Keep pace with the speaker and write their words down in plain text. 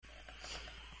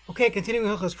Okay, continuing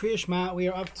Hilchos Kriya Shema, we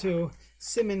are up to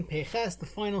Siman Peches, the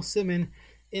final Siman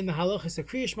in the Halachas of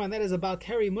Kriya Shema, and that is about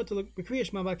Keri Mutal Kriya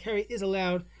Shema. About Keri is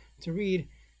allowed to read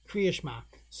Kriya Shema.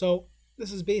 So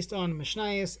this is based on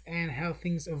Mishnayos and how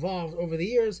things evolved over the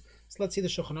years. So let's see the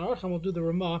Shulchan Aruch, and we'll do the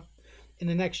Ramah in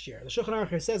the next year. The Shulchan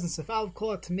Aruch says in Seif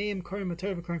Kol Tameim Karim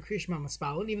Matar V'Karim Kriya Shema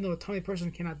Maspalin. Even though a tummy person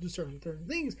cannot do certain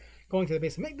things, going to the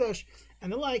base of Mikdash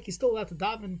and the like, he's still allowed to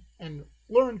daven and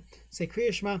learn, say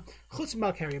Kriya Shema. Chutz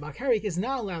Balkari. Balkari is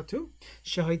not allowed to.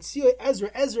 Shahitzioi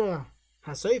Ezra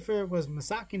HaSefer was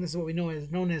masakin. This is what we know as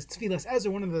known as Tevilas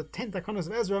Ezra. One of the 10 takonos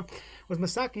of Ezra was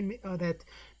masakin that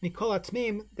Mikol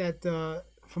Atmeim, that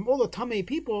from all the Tamei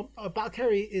people,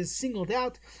 Balkari is singled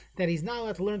out, that he's not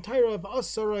allowed to learn Torah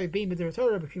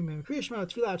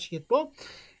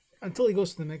until he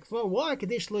goes to the mikvah. Why?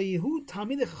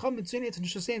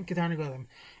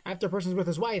 After a person is with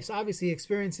his wife, so obviously he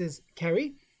experiences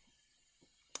Keri,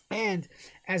 and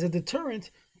as a deterrent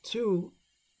to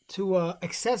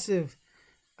excessive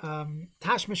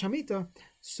tashmish hamita,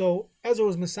 so Ezra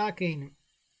was masaking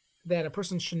that a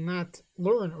person should not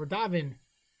learn or daven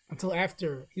until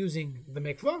after using the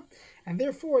mikvah, and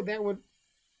therefore that would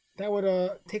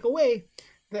take away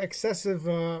the excessive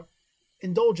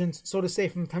indulgence, so to say,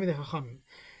 from the Talmidei Chachamim.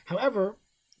 However,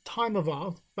 time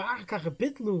evolved. The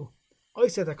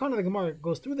Gemara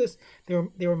goes through this. They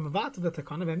were mavat of the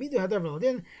takana.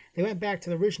 They went back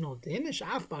to the original din. The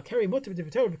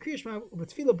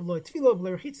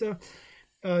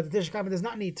Teshuvah does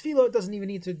not need tefillah. It doesn't even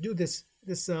need to do this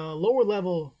lower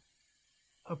level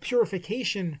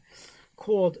purification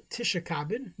called Tisha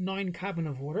Kabin, 9 kabin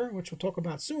of water, which we'll talk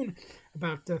about soon,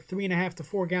 about 3.5 to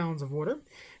 4 gallons of water.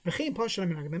 The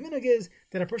minhag is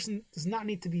that a person does not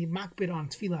need to be makbid on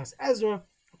Tevilas Ezra.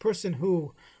 A person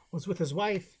who was with his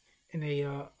wife in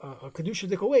a kedusha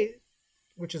dik way,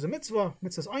 which is a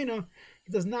mitzvah's aina,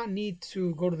 he does not need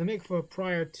to go to the mikvah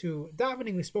prior to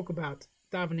davening. We spoke about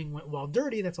davening while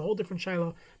dirty. That's a whole different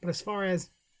shiloh. But as far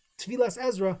as Tevilas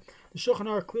Ezra, the Shulchan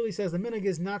Aruch clearly says the minhag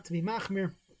is not to be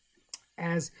machmir,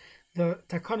 as the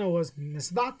takana was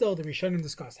nisbato. The Rishonim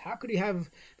discussed how could you have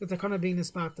the takana being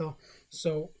nisbato,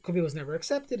 so could be it was never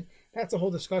accepted. That's a whole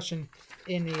discussion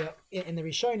in the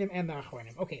Rishonim and the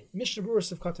Achronim. Okay, Mishnah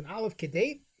Berurah of Katan Aleph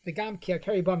Kedei V'gam Ki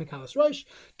Keri Ba Mikalas Rosh.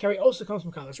 Keri also comes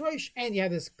from Kalas Rosh, and you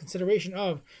have this consideration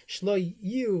of Shlo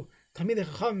Yu Talmidei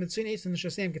Chacham Mitzvin Eitz and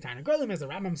Shosem Ketana Golim, as the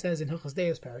Rambam says in Hilchos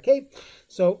Deos Parakeh.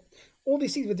 So all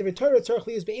these things with Divrei Torah, Tzarich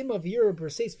is be'ema v'yira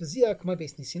b'reseis v'ziyah k'may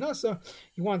beis nisinasa.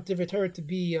 You want Divrei Torah to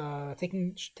be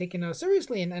taken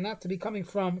seriously and not to be coming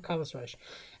from Kalas Rosh.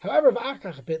 However,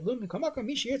 v'achach bitlu mikamaka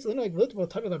mishi yirtz l'noig v'lutvo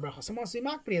tavil bracha. Someone wants to be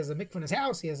makbid, he has a mikvah in his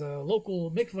house, he has a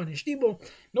local mikvah in his shtibel,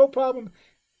 no problem.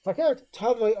 Fakert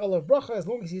tavil alav bracha, as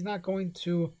long as he's not going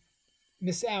to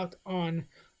miss out on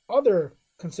other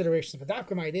considerations. It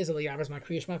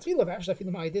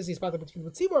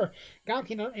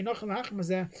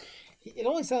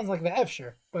only sounds like the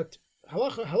efsher, but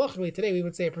halachically today we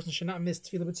would say a person should not miss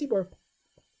tefillah b'tzibur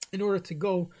in order to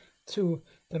go to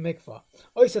the mikvah.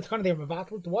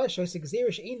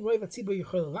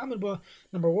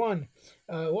 Number one,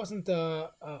 it wasn't it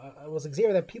was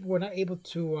exer that people were not able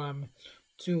to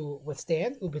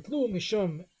withstand.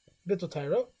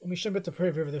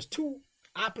 There's two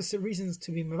opposite reasons to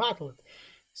be mevatel.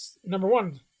 Number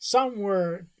one, some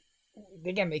were,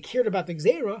 again, they cared about the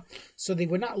gzeira, so they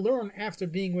would not learn after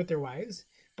being with their wives,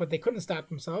 but they couldn't stop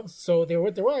themselves, so they were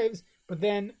with their wives, but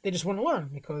then they just want to learn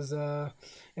because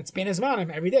it's ben ezmanim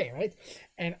every day, right?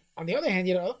 And on the other hand,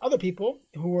 you had other people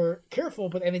who were careful,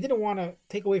 and they didn't want to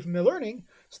take away from their learning,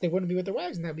 so they wouldn't be with their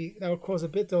wives, and that would cause a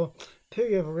bit of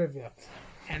period of rivya.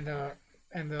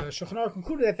 And the Shulchan Aruch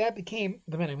concluded that became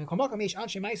the minhag.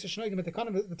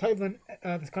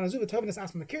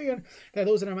 That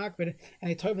those that are makbid and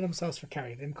they toiv themselves for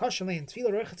Keri.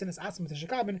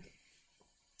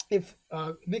 If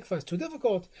mikvah is too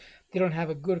difficult, they don't have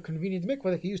a good, convenient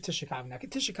mikvah, they can use Tisha Kabin. Now,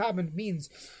 Tisha Kabin means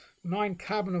 9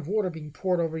 kabin of water being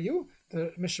poured over you.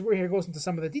 The Mishnah Berurah here goes into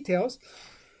some of the details.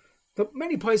 But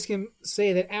many poskim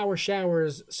say that our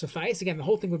showers suffice. Again, the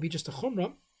whole thing would be just a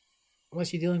chumrah.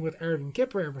 Unless you're dealing with Erev and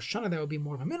Kippur, Erev Shana, that would be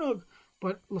more of a minhag.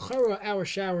 But l'chara, our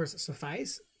showers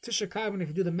suffice. Tisha Kabin, if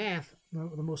you do the math,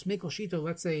 the most mekel shita,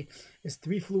 let's say, is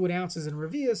 3 fluid ounces in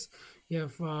revius. You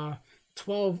have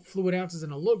 12 fluid ounces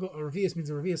in a lug. A revius means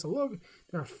a revius a lug.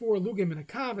 There are 4 lugim in a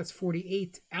kav. That's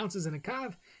 48 ounces in a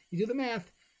kav. You do the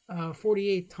math,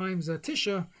 48 times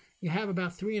Tisha, you have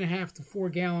about 3.5 to 4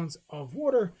 gallons of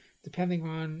water, depending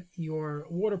on your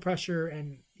water pressure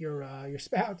and your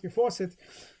spout, your faucet.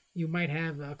 You might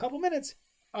have a couple minutes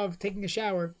of taking a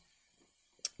shower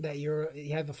that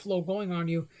you have the flow going on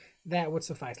you, that would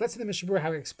suffice. Let's see the Mishnah Berurah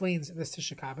how he explains this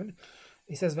Tisha Kabin.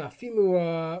 He says,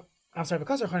 "Va'afilu." I'm sorry,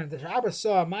 because the Abba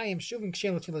saw Mayim Shuvim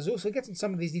Kshem L'Tfilazu, so it gets in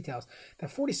some of these details.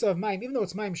 That 40 saw of Mayim, even though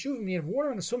it's Mayim Shuvim, you have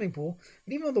water in a swimming pool,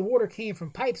 but even though the water came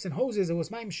from pipes and hoses, it was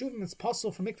Mayim Shuvim, it's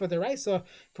possible for Mikvah Deraisa,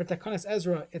 for Takanas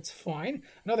Ezra, it's fine.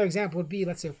 Another example would be,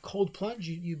 let's say, a cold plunge.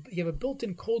 You have a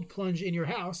built-in cold plunge in your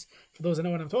house, for those that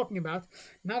know what I'm talking about.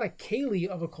 Not a keli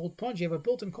of a cold plunge, you have a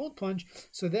built-in cold plunge,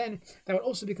 so then that would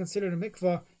also be considered a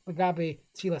Mikvah L'Gabe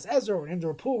Tevilas Ezra, or an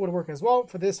indoor pool would work as well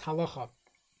for this halacha.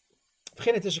 Who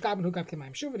got to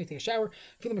take a shower,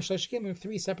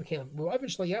 three separate kelim.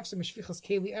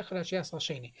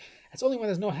 It's only when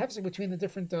there's no hefsek between the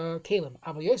different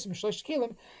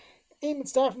kelim. Aim and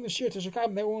start from the shir Tisha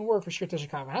Kabin, that won't work for shir Tisha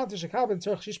Kabin. How Tisha Kabin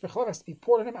tzarich shish bechol has to be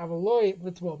poured on him. Avaloi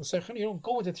litbol b'seichen. You don't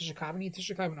go into Tisha Kabin. You need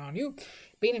Tisha Kabin on you.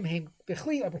 Beinim heim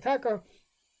bechli or bekaka,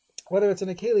 whether it's in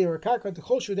a keli or a karka.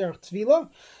 D'chol shu derech tvila.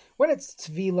 When it's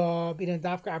tvila, beinim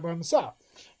dafka abar masah.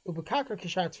 Ubekaka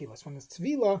kishar tvilas. When it's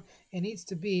tvila, it needs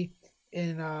to be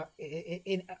in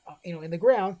the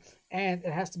ground, and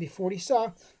it has to be 40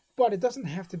 sa, but it doesn't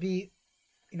have to be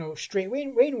straight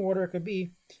rainwater. It could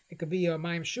be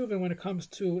mayim shuvin when it comes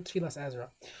to Tevilas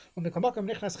Ezra. When the kamakam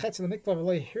nichnas chetz lemikvah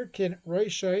v'lo hirkin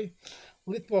roishay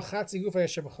litbo chatzi gufa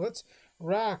yasher b'chutz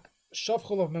rak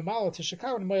shavchol of memalo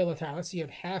tishakav and moyel atalas. So you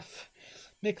have half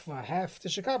mikvah, half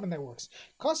Tisha Kabin that works.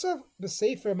 Kosav the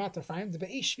sefer matafayim the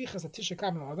beish shvichas the Tisha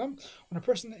Kabin adam. When a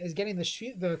person is getting the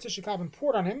Tisha Kabin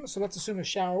poured on him, so let's assume the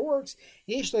shower works.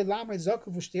 Yesh le lamed zakav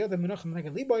u'shtiyah the menachem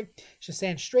neged liboy should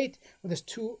stand straight with his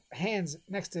two hands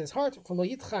next to his heart. V'lo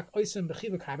yitchak oisim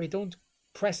b'chibuk habe. Don't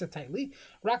press it tightly.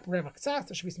 Rak b'revach tzaf.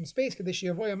 There should be some space. Kadesh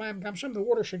yavoy amayim gamsham. The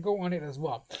water should go on it as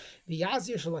well.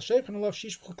 V'yazir shel hashayich and love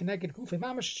shishvul connected gufei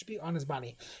mamash should be on his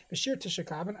body. B'shir Tisha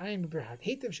Kabin ayim b'berhat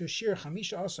hetiv shu shir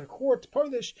chamisha also quart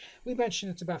polish. We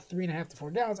mentioned it's about 3.5 to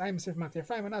 4 gallons. Ayim sif matir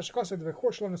fayim anash kosa the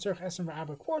quart shalom neserch esem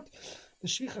v'arba quart. The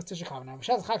shvichas Tisha Kabin. Now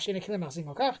b'shaz chak she'ene kilim achzing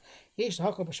okach yesh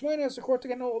l'hakol b'shmoyne as a quart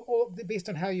again. All based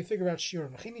on how you figure out shir.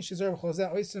 Mechini shizer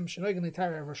b'cholzeh oisim shenoigin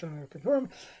l'tayr ever shalom kipurim.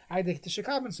 Aydik Tisha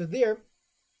Kabin. So there,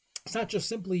 it's not just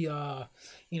simply a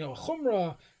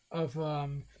chumrah of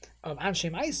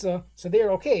anshem isa. So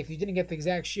they're okay if you didn't get the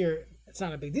exact shear, it's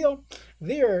not a big deal.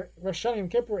 There, Rosh Hashanah Yom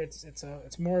Kippur, it's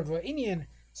more of an Inyan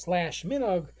 /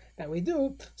 minog that we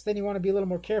do. So then you want to be a little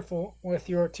more careful with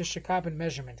your Tisha Kabin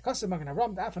measurement.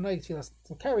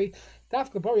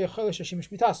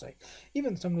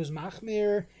 Even someone who's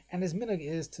machmir and his minog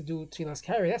is to do tefillas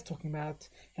carry, that's talking about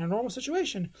in a normal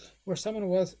situation where someone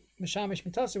was mishamish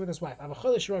mitase with his wife.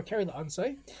 Carry the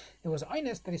ansai. There was an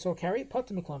inus that he saw carry. As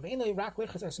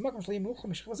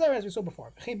we saw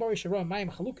before. It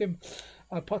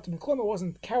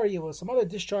wasn't carry, it was some other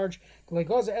discharge. Not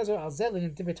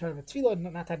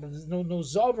type of no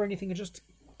zav or anything, it just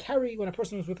carry when a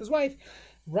person was with his wife.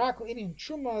 That's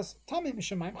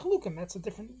a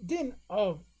different din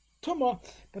of tumah,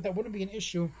 but that wouldn't be an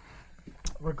issue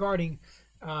regarding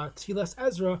Tevilas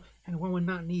Ezra and one would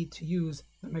not need to use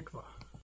the mikvah.